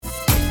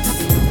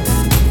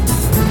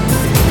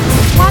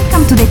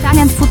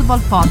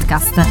Football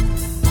Podcast.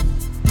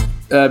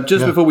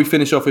 Before we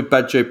finish off with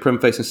Baggio, Prem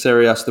facing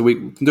Serie A of the week,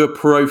 we can do a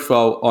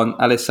profile on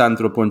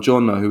Alessandro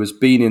Buongiorno, who has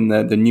been in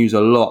the news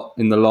a lot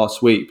in the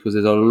last week because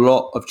there's a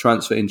lot of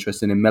transfer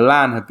interest in him.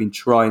 Milan have been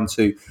trying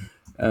to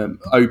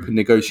open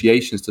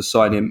negotiations to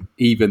sign him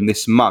even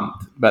this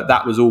month, but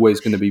that was always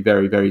going to be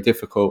very, very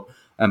difficult.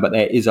 But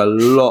there is a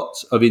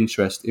lot of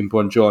interest in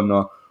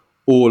Buongiorno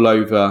all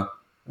over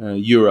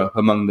Europe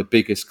among the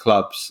biggest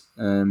clubs.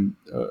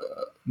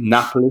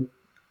 Napoli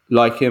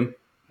like him,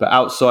 but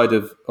outside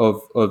of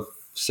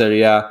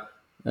Serie A,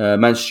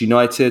 Manchester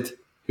United,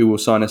 who will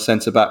sign a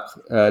centre-back,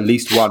 at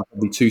least one,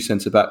 probably two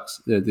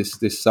centre-backs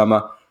this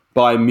summer.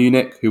 Bayern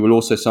Munich, who will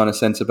also sign a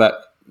centre-back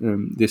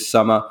this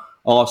summer.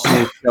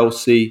 Arsenal,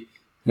 Chelsea,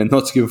 and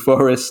Nottingham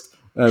Forest.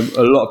 A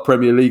lot of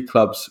Premier League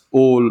clubs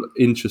all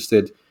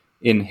interested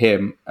in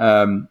him.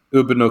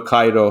 Urbano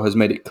Cairo has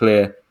made it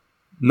clear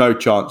no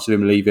chance of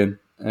him leaving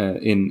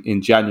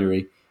in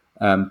January.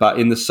 But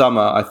in the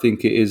summer, I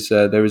think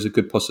there is a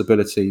good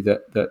possibility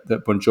that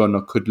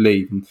Buongiorno could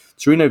leave. And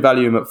Torino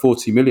value him at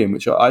 40 million,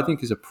 which I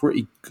think is a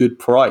pretty good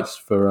price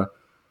for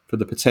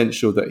the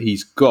potential that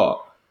he's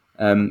got,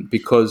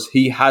 because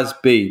he has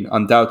been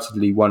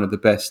undoubtedly one of the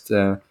best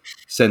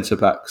centre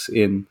backs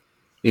in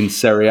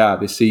Serie A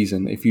this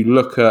season. If you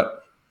look at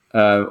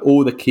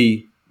all the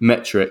key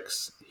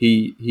metrics,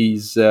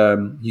 he's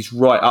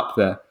right up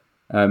there.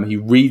 He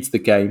reads the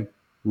game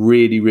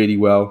really, really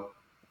well.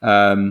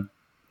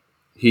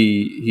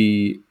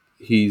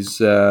 He's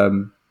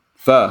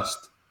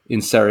first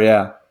in Serie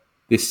A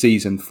this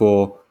season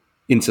for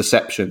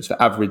interceptions,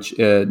 for average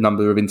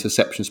number of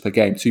interceptions per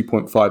game,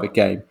 2.5 a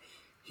game.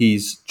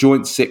 He's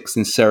joint sixth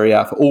in Serie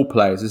A for all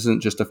players. This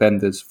isn't just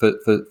defenders, for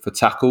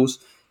tackles.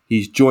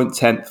 He's joint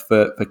 10th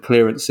for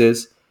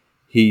clearances.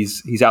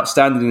 He's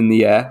outstanding in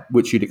the air,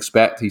 which you'd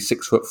expect. He's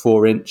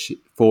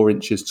 6'4"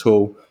 inches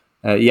tall.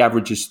 He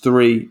averages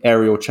 3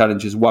 aerial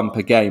challenges, 1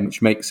 per game,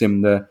 which makes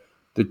him the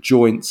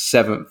joint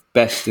 7th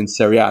best in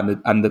Serie A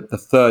and the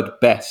 3rd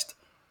best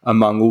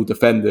among all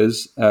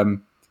defenders.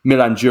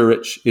 Milan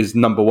Juric is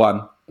number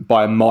 1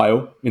 by a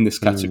mile in this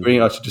category.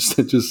 I should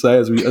just say,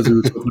 as we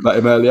were talking about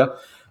him earlier.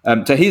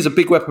 So he's a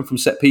big weapon from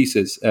set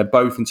pieces,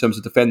 both in terms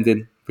of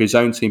defending for his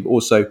own team, but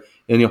also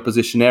in the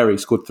opposition area. He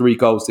scored 3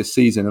 goals this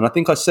season. And I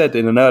think I said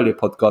in an earlier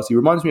podcast, he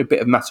reminds me a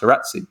bit of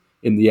Materazzi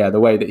in the air, the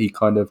way that he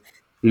kind of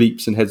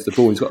leaps and heads the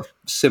ball. He's got a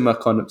similar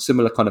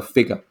kind of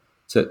figure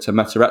to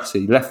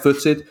Materazzi.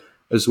 Left-footed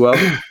as well.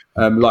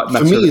 Like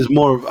for me, it's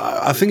more.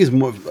 I think it's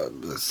more.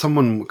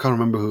 Someone, can't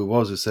remember who it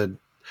was, who said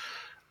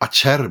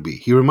Acerbi.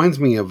 He reminds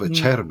me of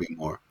Acerbi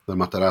more than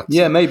Materazzi.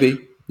 Yeah,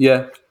 maybe.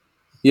 Yeah.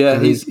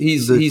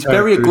 He's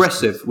very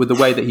aggressive with the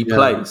way that he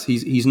plays.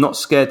 He's not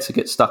scared to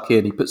get stuck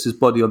in. He puts his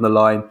body on the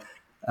line.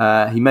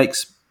 He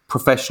makes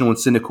professional and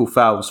cynical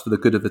fouls for the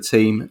good of the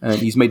team.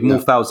 He's made more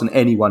fouls than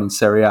anyone in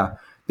Serie A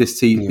this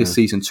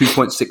season.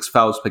 2.6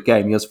 fouls per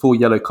game. He has 4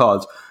 yellow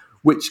cards,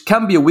 which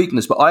can be a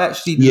weakness, but I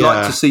actually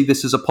like to see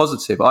this as a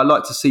positive. I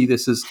like to see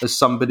this as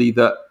somebody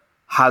that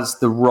has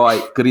the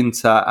right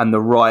grinta and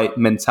the right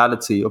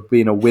mentality of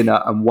being a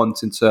winner and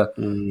wanting to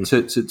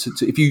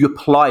if you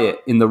apply it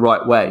in the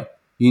right way.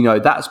 You know,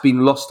 that's been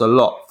lost a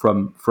lot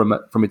from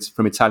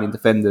Italian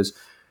defenders.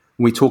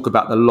 When we talk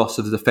about the loss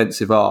of the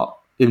defensive art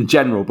in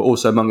general, but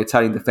also among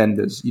Italian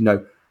defenders, you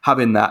know,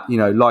 having that, you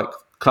know, like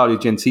Claudio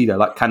Gentile,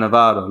 like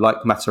Cannavaro, like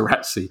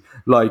Materazzi,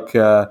 like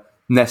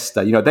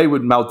Nesta, you know, they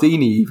would,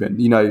 Maldini even,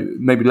 you know,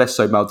 maybe less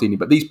so Maldini,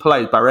 but these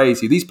players,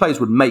 Baresi, these players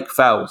would make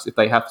fouls if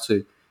they had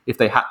to,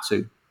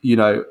 you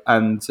know,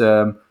 and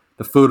the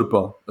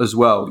Furbo as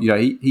well, you know,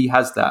 he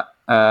has that.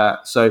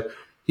 So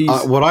he's...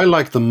 what I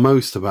like the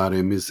most about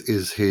him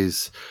is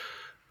his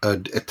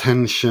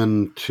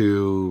attention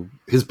to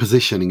his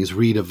positioning, his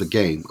read of the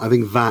game. I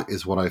think that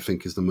is what I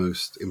think is the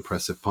most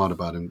impressive part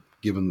about him,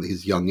 given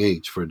his young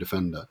age for a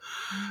defender.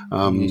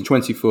 He's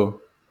 24.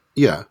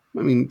 Yeah,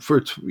 I mean,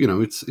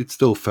 it's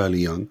still fairly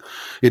young.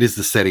 It is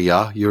the Serie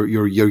A.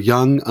 You're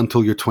young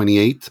until you're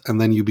 28, and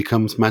then you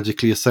become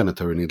magically a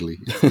senator in Italy.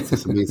 It's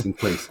this amazing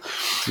place.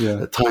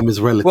 Yeah, time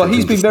is relative. Well,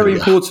 he's been very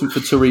important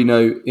for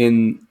Torino.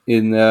 In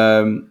you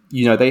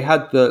know, they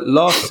had the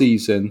last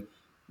season.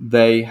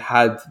 They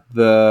had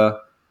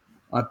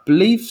I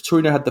believe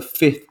Torino had the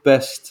 5th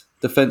best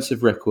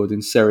defensive record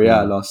in Serie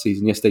A last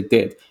season. Yes, they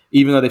did.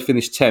 Even though they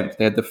finished 10th,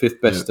 they had the 5th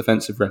best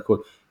defensive record.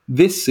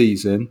 This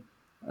season,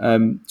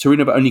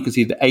 Torino have only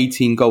conceded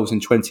 18 goals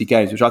in 20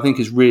 games, which I think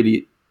is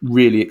really,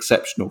 really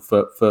exceptional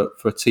for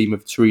a team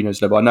of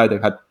Torino's level. I know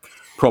they've had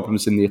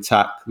problems in the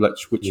attack,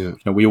 which you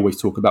know, we always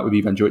talk about with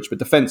Ivan Juric, but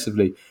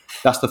defensively,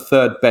 that's the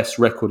 3rd best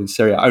record in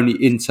Serie A. Only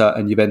Inter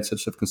and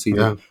Juventus have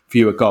conceded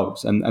fewer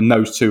goals, and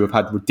those two have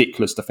had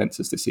ridiculous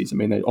defences this season. I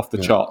mean, they're off the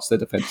charts, their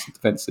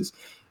defences.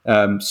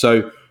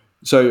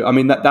 So I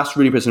mean, that's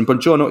really impressive.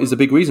 And Buongiorno is a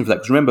big reason for that,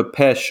 because remember,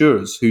 Per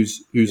Schurz,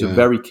 who's a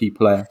very key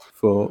player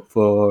for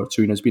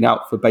Torino, has been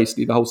out for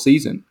basically the whole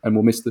season and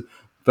will miss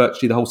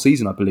virtually the whole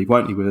season, I believe,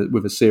 won't he,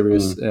 with a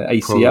serious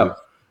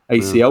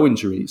ACL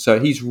injury. So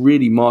he's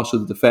really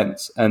marshalled the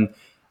defence, and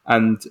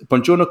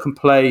Buongiorno can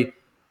play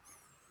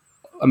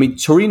I mean,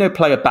 Torino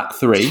play a back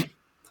three.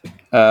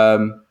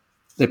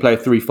 They play a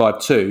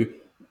 3-5-2,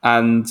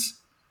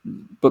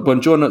 but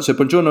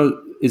Buongiorno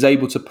is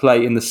able to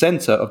play in the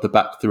centre of the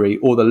back three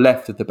or the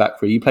left of the back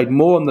three. He played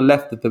more on the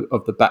left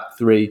of the back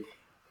three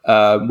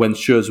when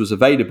Schürrle was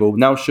available.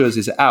 Now Schürrle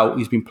is out.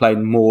 He's been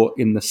playing more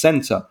in the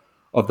centre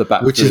of the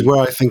back Which three. is where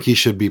I think he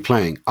should be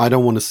playing. I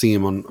don't want to see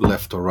him on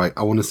left or right.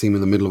 I want to see him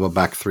in the middle of a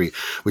back three,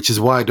 which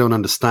is why I don't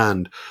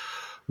understand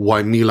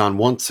why Milan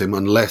wants him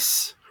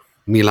unless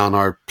Milan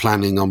are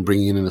planning on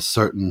bringing in a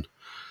certain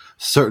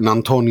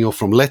Antonio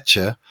from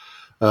Lecce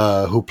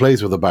who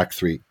plays with a back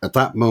three. At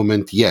that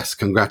moment, yes,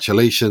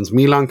 congratulations,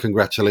 Milan,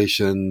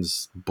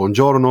 congratulations,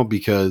 Buongiorno,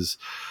 because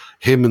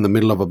him in the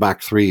middle of a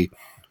back three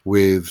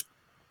with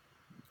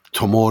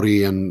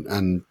Tomori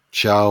and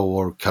Xiao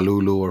or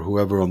Kalulu or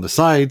whoever on his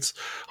side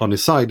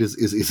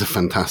is a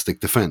fantastic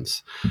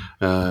defense,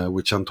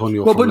 which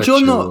Antonio from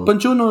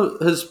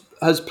Buongiorno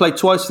has played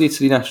twice for the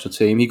Italy national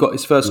team. He got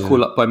his first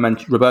call up by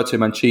Roberto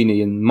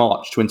Mancini in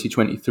March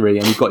 2023,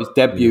 and he got his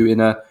debut in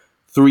a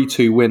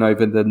 3-2 win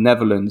over the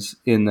Netherlands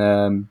in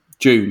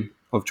June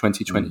of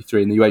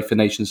 2023 in the UEFA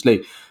Nations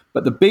League.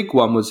 But the big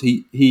one was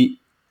he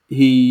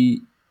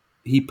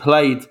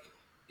played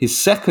his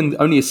second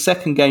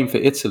game for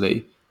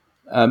Italy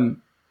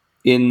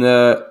in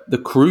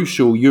the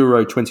crucial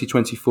Euro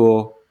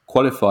 2024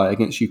 qualifier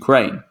against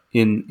Ukraine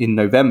in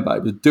November.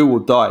 It was a do or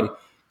die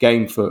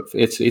game for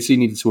Italy. Italy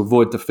needed to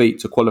avoid defeat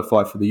to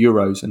qualify for the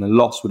Euros, and a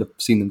loss would have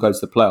seen them go to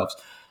the playoffs.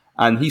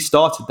 And he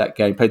started that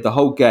game, played the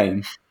whole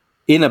game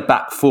in a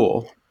back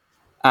four,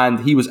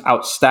 and he was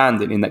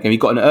outstanding in that game. He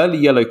got an early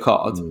yellow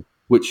card,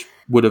 which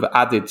would have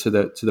added to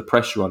the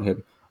pressure on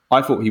him.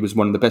 I thought he was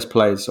one of the best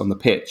players on the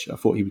pitch. I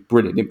thought he was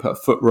brilliant. Didn't put a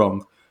foot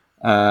wrong.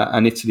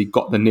 And Italy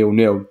got the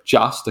 0-0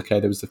 just. Okay,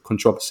 there was the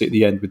controversy at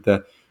the end with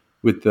the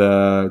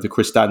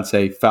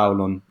Cristante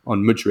foul on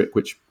Mudryk,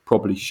 which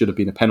probably should have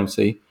been a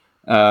penalty.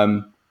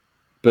 But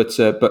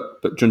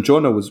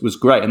Buongiorno was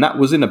great, and that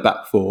was in a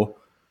back four.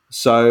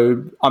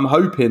 So I'm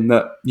hoping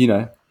that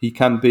he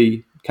can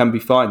be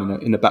fine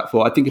in a back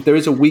four. I think if there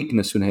is a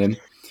weakness in him,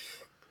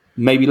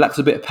 maybe lacks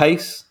a bit of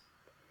pace.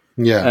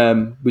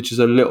 Which is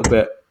a little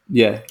bit.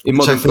 Yeah, in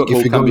modern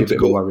football can be a bit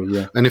of a worry,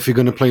 yeah. And if you're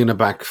going to play in a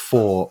back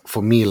four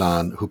for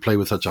Milan, who play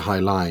with such a high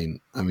line,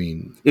 I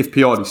mean... If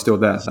Pioli's still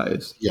there, that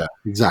is. Yeah,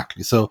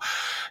 exactly. So,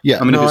 yeah.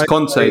 I mean, if it's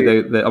Conte,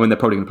 they're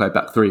probably going to play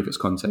back three if it's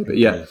Conte. But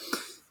yeah.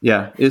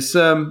 It's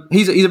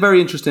he's a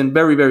very interesting,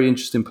 very, very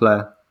interesting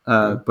player,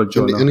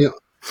 Buongiorno. And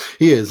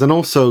he is. And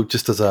also,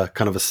 just as a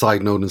kind of a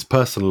side note in his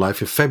personal life,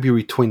 in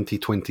February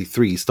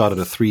 2023, he started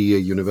a 3-year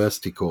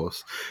university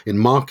course in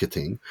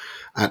marketing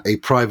at a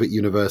private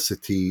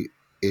university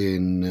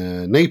in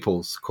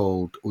Naples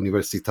called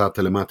Università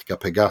Telematica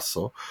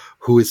Pegaso,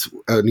 who is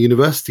a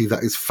university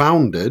that is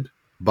founded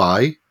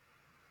by,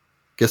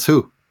 guess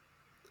who?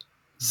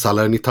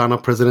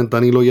 Salernitana president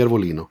Danilo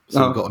Iervolino.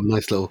 So we've got a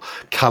nice little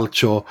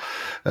calcio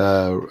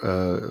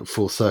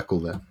full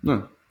circle there.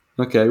 Oh.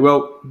 Okay,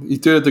 well, you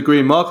do a degree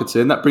in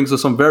marketing. That brings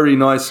us on very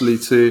nicely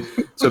to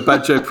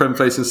Baggio Prem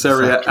facing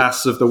Serie A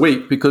Ass of the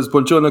Week, because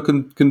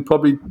Buongiorno can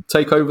probably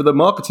take over the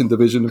marketing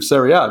division of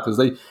Serie A, because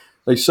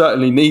they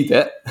certainly need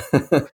it.